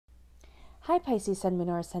Hi Pisces, Sun, Moon,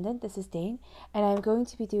 or Ascendant. This is Dane, and I'm going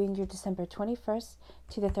to be doing your December 21st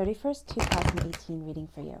to the 31st, 2018 reading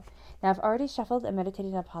for you. Now, I've already shuffled and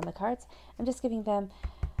meditated upon the cards. I'm just giving them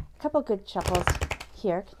a couple good shuffles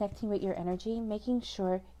here, connecting with your energy, making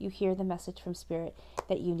sure you hear the message from Spirit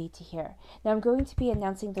that you need to hear. Now, I'm going to be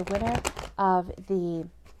announcing the winner of the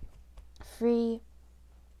free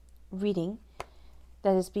reading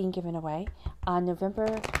that is being given away on November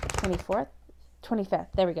 24th. 25th,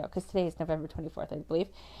 there we go, because today is November 24th, I believe.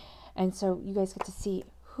 And so you guys get to see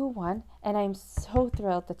who won, and I'm so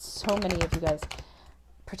thrilled that so many of you guys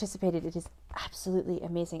participated. It is absolutely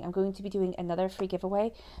amazing. I'm going to be doing another free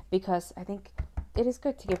giveaway because I think it is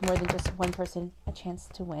good to give more than just one person a chance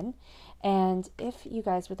to win. And if you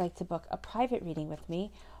guys would like to book a private reading with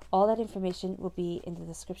me, all that information will be in the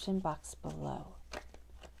description box below.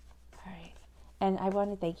 And I want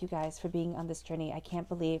to thank you guys for being on this journey. I can't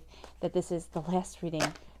believe that this is the last reading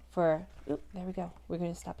for, there we go. We're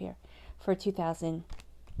going to stop here. For 2018.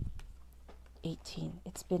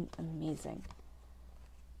 It's been amazing.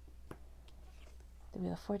 The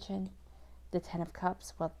Wheel of Fortune, the Ten of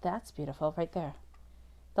Cups. Well, that's beautiful right there.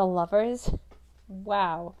 The Lovers.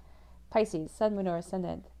 Wow. Pisces, Sun, Moon, or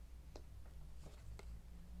Ascendant.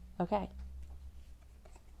 Okay.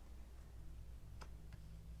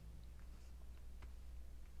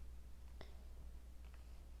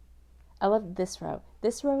 I love this row.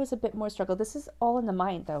 This row is a bit more struggle. This is all in the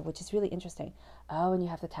mind, though, which is really interesting. Oh, and you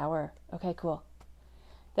have the Tower. Okay, cool.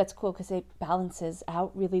 That's cool because it balances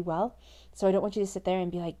out really well. So I don't want you to sit there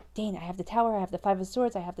and be like, Dane, I have the Tower, I have the Five of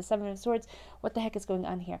Swords, I have the Seven of Swords. What the heck is going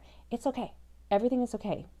on here? It's okay. Everything is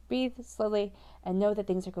okay. Breathe slowly and know that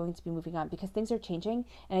things are going to be moving on because things are changing.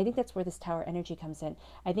 And I think that's where this Tower energy comes in.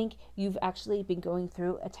 I think you've actually been going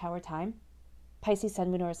through a Tower time, Pisces,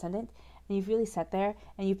 Sun, Moon, or Ascendant, and you've really sat there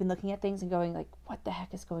and you've been looking at things and going like, what the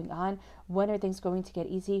heck is going on? When are things going to get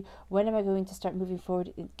easy? When am I going to start moving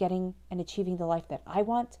forward in getting and achieving the life that I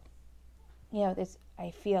want? You know,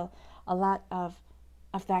 I feel a lot of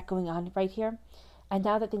that going on right here. And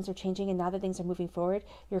now that things are changing and now that things are moving forward,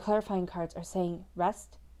 your clarifying cards are saying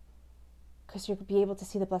rest, because you'll be able to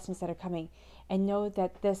see the blessings that are coming and know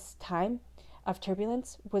that this time of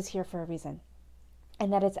turbulence was here for a reason.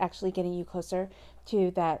 And that it's actually getting you closer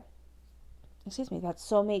to that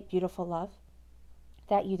soulmate, beautiful love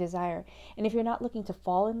that you desire. And if you're not looking to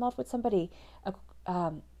fall in love with somebody,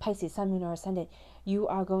 Pisces, Sun, Moon, or Ascendant, you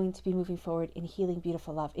are going to be moving forward in healing,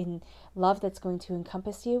 beautiful love, in love that's going to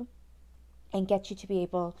encompass you and get you to be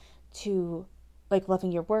able to, like,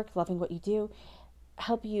 loving your work, loving what you do,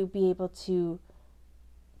 help you be able to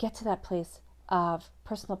get to that place of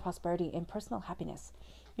personal prosperity and personal happiness.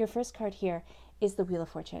 Your first card here is the Wheel of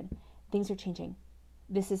Fortune. Things are changing.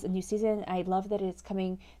 This is a new season. I love that it's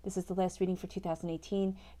coming. This is the last reading for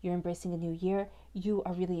 2018. You're embracing a new year. You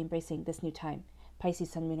are really embracing this new time.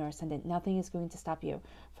 Pisces, Sun, Moon, or Ascendant. Nothing is going to stop you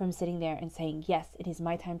from sitting there and saying, yes, it is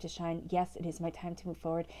my time to shine. Yes, it is my time to move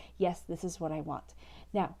forward. Yes, this is what I want.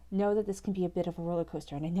 Now, know that this can be a bit of a roller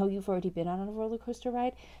coaster. And I know you've already been on a roller coaster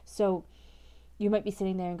ride. So you might be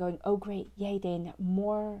sitting there and going, oh, great. Yay, Dane.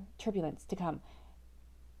 More turbulence to come.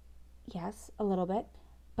 Yes, a little bit.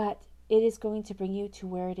 But it is going to bring you to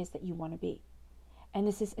where it is that you want to be. And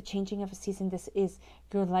this is a changing of a season. This is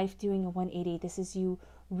your life doing a 180. This is you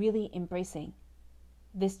really embracing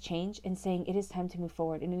this change and saying it is time to move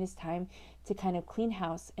forward. And it is time to kind of clean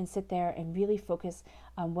house and sit there and really focus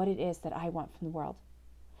on what it is that I want from the world.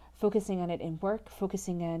 Focusing on it in work,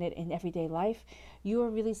 focusing on it in everyday life. You are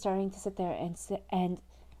really starting to sit there and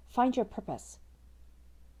find your purpose.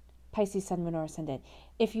 Pisces, Sun, Moon, or Ascendant.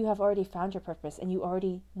 If you have already found your purpose and you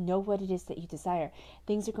already know what it is that you desire,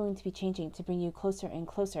 things are going to be changing to bring you closer and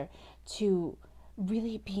closer to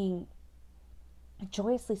really being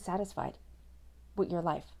joyously satisfied with your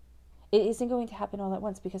life. It isn't going to happen all at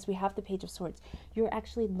once because we have the Page of Swords. You're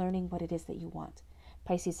actually learning what it is that you want.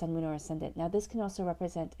 Pisces, Sun, Moon, or Ascendant. Now, this can also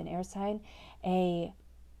represent an air sign, a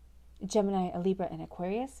Gemini, a Libra, and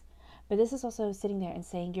Aquarius. But this is also sitting there and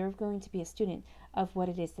saying you're going to be a student of what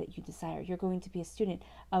it is that you desire. You're going to be a student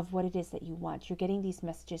of what it is that you want. You're getting these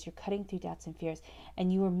messages. You're cutting through doubts and fears.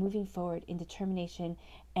 And you are moving forward in determination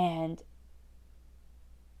and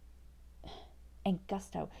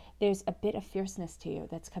gusto. There's a bit of fierceness to you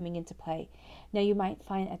that's coming into play. Now, you might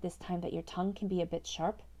find at this time that your tongue can be a bit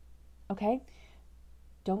sharp. Okay?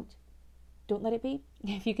 Don't let it be.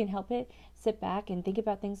 If you can help it, sit back and think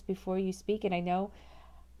about things before you speak. And I know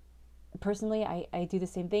personally, I do the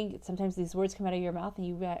same thing. Sometimes these words come out of your mouth and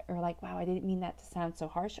you are like, wow, I didn't mean that to sound so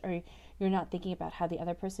harsh, or you're not thinking about how the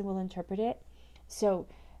other person will interpret it. So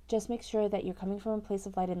Just make sure that you're coming from a place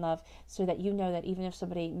of light and love, so that you know that even if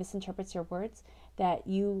somebody misinterprets your words, that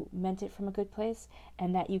you meant it from a good place,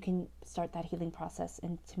 and that you can start that healing process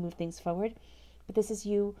and to move things forward. But this is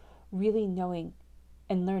you really knowing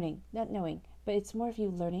and learning, not knowing, but it's more of you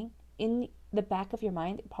learning in the back of your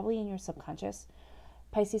mind, probably in your subconscious.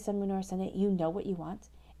 Pisces, Sun, Moon, or Ascendant, you know what you want.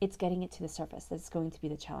 It's getting it to the surface that's going to be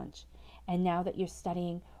the challenge. And now that you're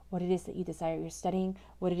studying what it is that you desire, you're studying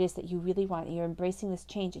what it is that you really want, and you're embracing this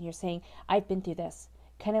change, and you're saying, I've been through this.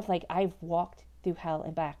 Kind of like I've walked through hell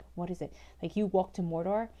and back. What is it? Like you walked to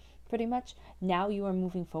Mordor, pretty much. Now you are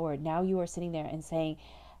moving forward. Now you are sitting there and saying,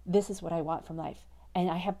 this is what I want from life. And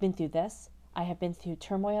I have been through this. I have been through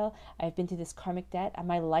turmoil. I've been through this karmic debt. And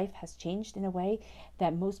my life has changed in a way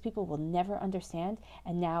that most people will never understand.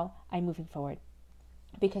 And now I'm moving forward.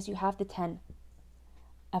 Because you have the 10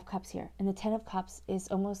 of Cups here. And the 10 of Cups is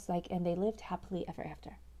almost like, and they lived happily ever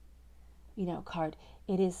after. Card.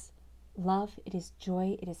 It is love. It is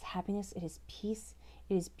joy. It is happiness. It is peace.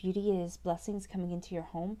 It is beauty. It is blessings coming into your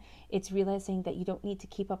home. It's realizing that you don't need to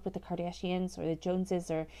keep up with the Kardashians or the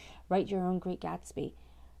Joneses or write your own Great Gatsby.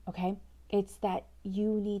 Okay? It's that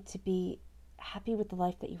you need to be happy with the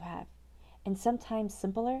life that you have. And sometimes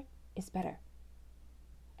simpler is better.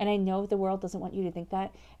 And I know the world doesn't want you to think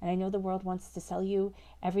that. And I know the world wants to sell you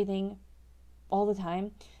everything all the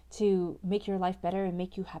time to make your life better and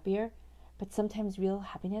make you happier. But sometimes real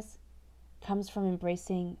happiness comes from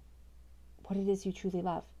embracing what it is you truly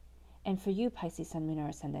love. And for you, Pisces, Sun, Moon, or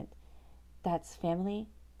Ascendant, that's family,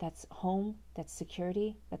 that's home, that's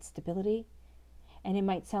security, that's stability. And it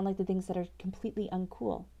might sound like the things that are completely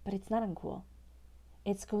uncool, but it's not uncool.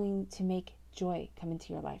 It's going to make joy come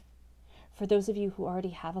into your life. For those of you who already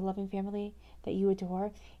have a loving family that you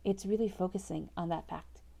adore, it's really focusing on that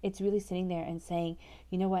fact. It's really sitting there and saying,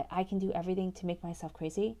 you know what, I can do everything to make myself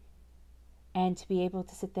crazy. And to be able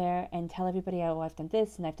to sit there and tell everybody, oh, I've done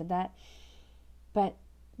this and I've done that. But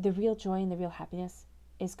the real joy and the real happiness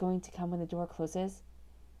is going to come when the door closes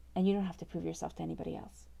and you don't have to prove yourself to anybody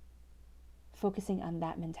else. Focusing on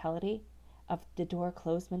that mentality of the door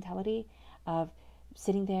closed mentality of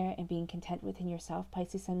sitting there and being content within yourself,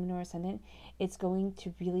 Pisces, Sun, Moon, or Ascendant, it's going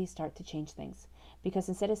to really start to change things. Because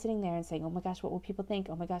instead of sitting there and saying, oh my gosh, what will people think?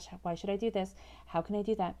 Oh my gosh, why should I do this? How can I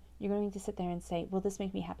do that? You're going to sit there and say, will this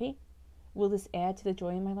make me happy? Will this add to the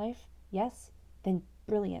joy in my life? Yes? Then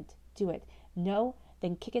brilliant. Do it. No?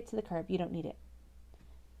 Then kick it to the curb. You don't need it.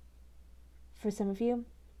 For some of you,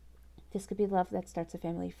 this could be love that starts a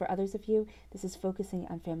family. For others of you, this is focusing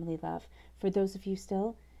on family love. For those of you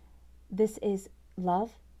still, this is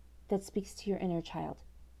love that speaks to your inner child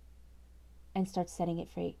and starts setting it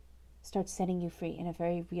free. Starts setting you free in a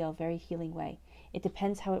very real, very healing way. It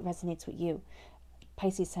depends how it resonates with you.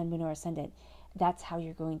 Pisces, Sun, Moon, or Ascendant. That's how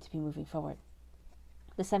you're going to be moving forward.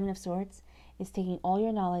 The 7 of Swords is taking all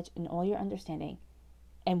your knowledge and all your understanding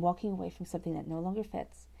and walking away from something that no longer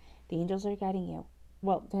fits. The angels are guiding you.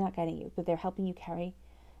 Well, they're not guiding you, but they're helping you carry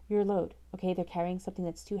your load. Okay, they're carrying something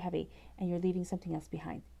that's too heavy and you're leaving something else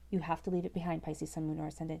behind. You have to leave it behind, Pisces, Sun, Moon, or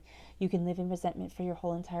Ascendant. You can live in resentment for your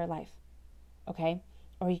whole entire life. Okay?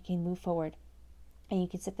 Or you can move forward and you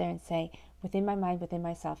can sit there and say, within my mind, within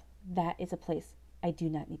myself, that is a place I do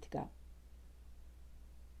not need to go.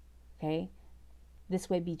 Okay? This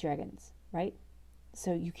way be dragons, right?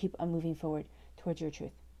 So you keep on moving forward towards your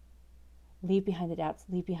truth. Leave behind the doubts,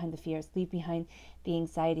 leave behind the fears, leave behind the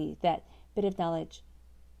anxiety, that bit of knowledge,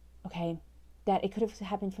 okay, that it could have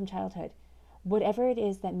happened from childhood. Whatever it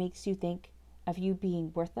is that makes you think of you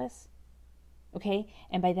being worthless, okay,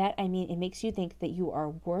 and by that I mean it makes you think that you are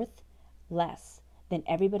worth less than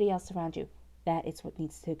everybody else around you. That is what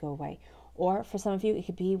needs to go away. Or for some of you, it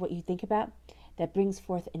could be what you think about that brings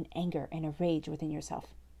forth an anger and a rage within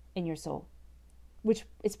yourself, in your soul, which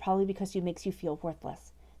is probably because it makes you feel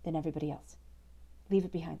worthless than everybody else. Leave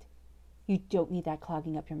it behind. You don't need that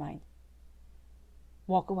clogging up your mind.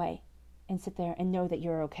 Walk away and sit there and know that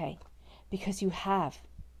you're okay, because you have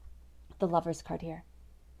the Lover's card here.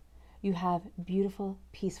 You have beautiful,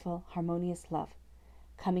 peaceful, harmonious love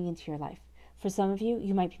coming into your life. For some of you,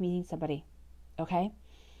 you might be meeting somebody, okay?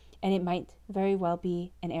 And it might very well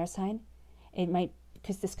be an air sign. It might,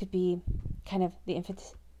 because this could be kind of the infant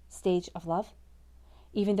stage of love.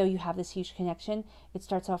 Even though you have this huge connection, it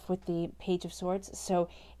starts off with the Page of Swords. So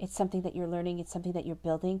it's something that you're learning. It's something that you're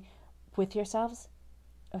building with yourselves.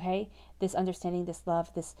 Okay? This understanding, this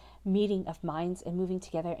love, this meeting of minds and moving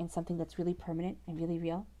together in something that's really permanent and really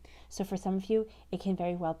real. So for some of you, it can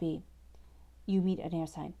very well be you meet an air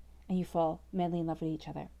sign and you fall madly in love with each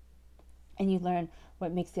other. And you learn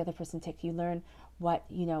what makes the other person tick. You learn what,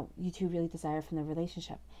 you two really desire from the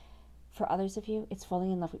relationship. For others of you, it's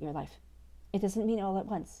falling in love with your life. It doesn't mean all at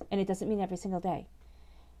once, and it doesn't mean every single day,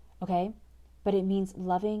 okay? But it means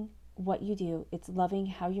loving what you do. It's loving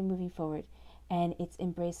how you're moving forward, and it's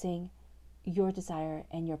embracing your desire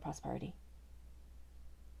and your prosperity.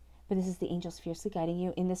 But this is the angels fiercely guiding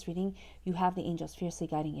you. In this reading, you have the angels fiercely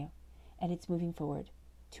guiding you, and it's moving forward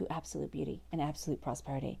to absolute beauty and absolute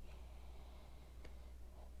prosperity.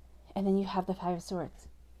 And then you have the Five of Swords.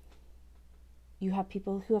 You have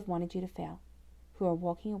people who have wanted you to fail, who are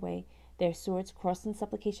walking away, their swords crossed in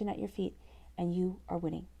supplication at your feet, and you are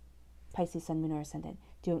winning. Pisces, Sun, Moon, or Ascendant.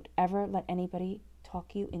 Don't ever let anybody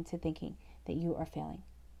talk you into thinking that you are failing,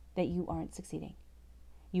 that you aren't succeeding.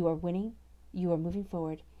 You are winning, you are moving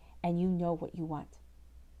forward, and you know what you want.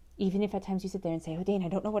 Even if at times you sit there and say, oh, Dane, I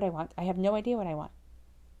don't know what I want. I have no idea what I want.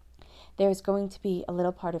 There's going to be a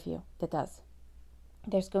little part of you that does.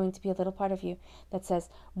 There's going to be a little part of you that says,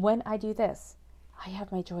 when I do this, I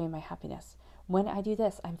have my joy and my happiness. When I do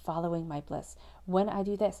this, I'm following my bliss. When I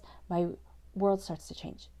do this, my world starts to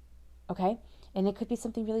change. Okay? And it could be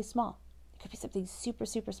something really small. It could be something super,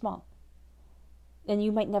 super small. And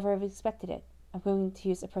you might never have expected it. I'm going to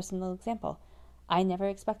use a personal example. I never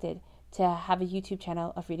expected to have a YouTube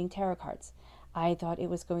channel of reading tarot cards. I thought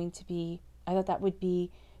that would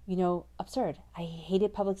be, absurd. I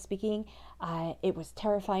hated public speaking. It was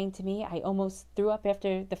terrifying to me. I almost threw up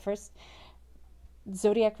after the first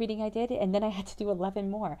zodiac reading I did, and then I had to do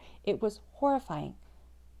 11 more. It was horrifying.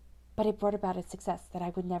 But it brought about a success that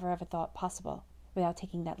I would never have thought possible without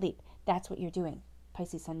taking that leap. That's what you're doing,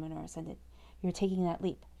 Pisces, Sun, Moon, or Ascendant. You're taking that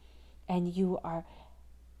leap, and you are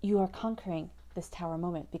conquering this Tower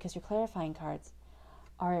moment, because your clarifying cards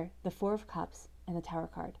are the Four of Cups and the Tower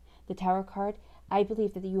card. The Tower card, I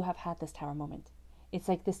believe that you have had this Tower moment. It's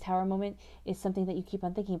like this Tower moment is something that you keep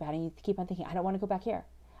on thinking about, and you keep on thinking, I don't want to go back here.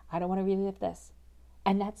 I don't want to relive this.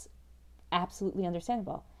 And that's absolutely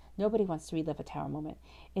understandable. Nobody wants to relive a Tower moment.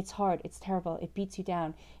 It's hard. It's terrible. It beats you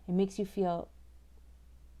down. It makes you feel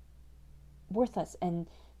worthless and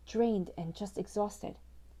drained and just exhausted.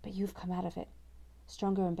 But you've come out of it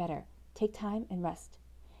stronger and better. Take time and rest.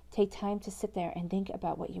 Take time to sit there and think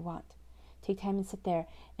about what you want. Take time and sit there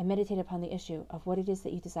and meditate upon the issue of what it is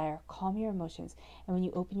that you desire. Calm your emotions. And when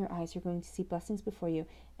you open your eyes, you're going to see blessings before you,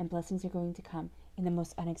 and blessings are going to come in the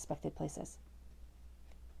most unexpected places.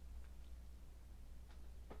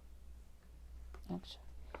 Actually,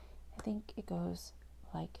 I think it goes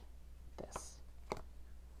like this.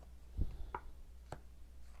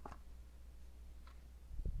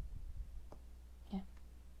 Yeah.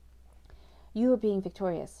 You are being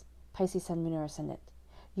victorious, Pisces, Sun, Moon, or Ascendant.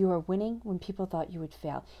 You are winning when people thought you would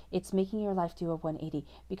fail. It's making your life do a 180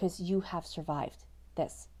 because you have survived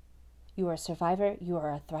this. You are a survivor. You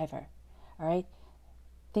are a thriver. All right?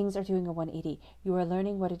 Things are doing a 180. You are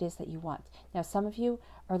learning what it is that you want. Now, some of you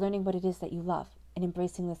are learning what it is that you love and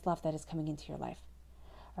embracing this love that is coming into your life.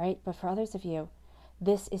 All right? But for others of you,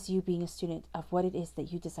 this is you being a student of what it is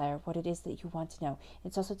that you desire, what it is that you want to know.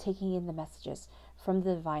 It's also taking in the messages from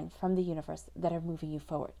the divine, from the universe that are moving you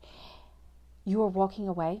forward. You are walking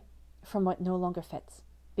away from what no longer fits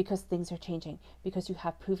because things are changing, because you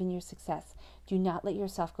have proven your success. Do not let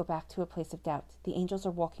yourself go back to a place of doubt. The angels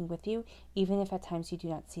are walking with you, even if at times you do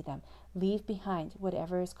not see them. Leave behind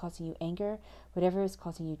whatever is causing you anger, whatever is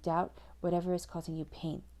causing you doubt, whatever is causing you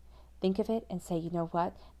pain. Think of it and say, you know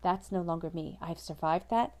what? That's no longer me. I've survived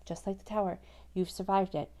that, just like the Tower. You've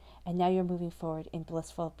survived it, and now you're moving forward in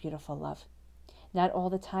blissful, beautiful love. Not all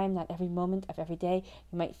the time, not every moment of every day.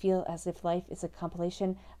 You might feel as if life is a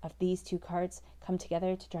compilation of these two cards come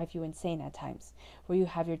together to drive you insane at times, where you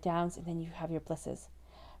have your downs and then you have your blisses.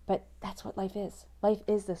 But that's what life is. Life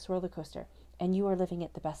is this roller coaster, and you are living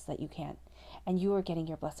it the best that you can. And you are getting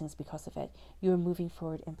your blessings because of it. You are moving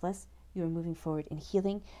forward in bliss. You are moving forward in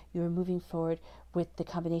healing. You are moving forward with the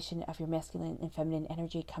combination of your masculine and feminine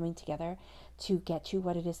energy coming together to get you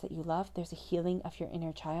what it is that you love. There's a healing of your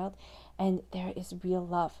inner child, and there is real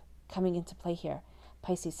love coming into play here.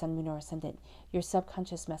 Pisces, Sun, Moon, or Ascendant. Your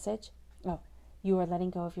subconscious message, you are letting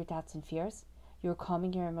go of your doubts and fears. You are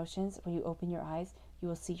calming your emotions. When you open your eyes, you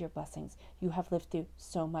will see your blessings. You have lived through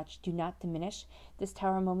so much. Do not diminish this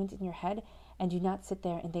Tower moment in your head, and do not sit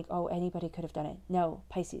there and think, oh, anybody could have done it. No,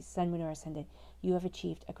 Pisces, Sun, Moon, or Ascendant, you have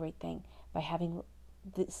achieved a great thing by having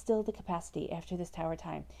still the capacity after this Tower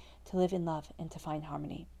time to live in love and to find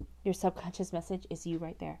harmony. Your subconscious message is you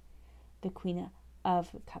right there, the Queen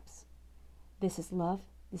of Cups. This is love.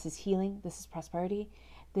 This is healing. This is prosperity.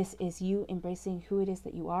 This is you embracing who it is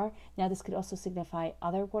that you are. Now, this could also signify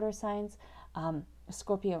other water signs,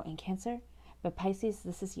 Scorpio and Cancer. But Pisces,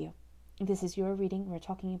 this is you. This is your reading. We're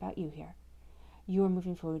talking about you here. You are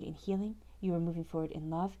moving forward in healing. You are moving forward in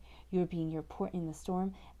love. You are being your port in the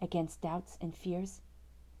storm against doubts and fears.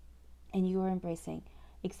 And you are embracing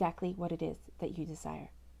exactly what it is that you desire.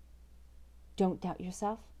 Don't doubt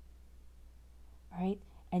yourself, all right?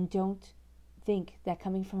 And don't think that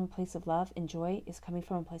coming from a place of love and joy is coming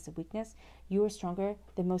from a place of weakness. You are stronger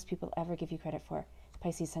than most people ever give you credit for.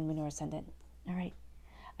 Pisces, Sun, Moon, or Ascendant. All right.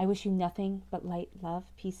 I wish you nothing but light, love,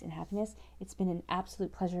 peace, and happiness. It's been an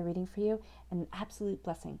absolute pleasure reading for you and an absolute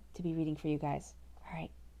blessing to be reading for you guys. All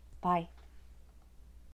right. Bye.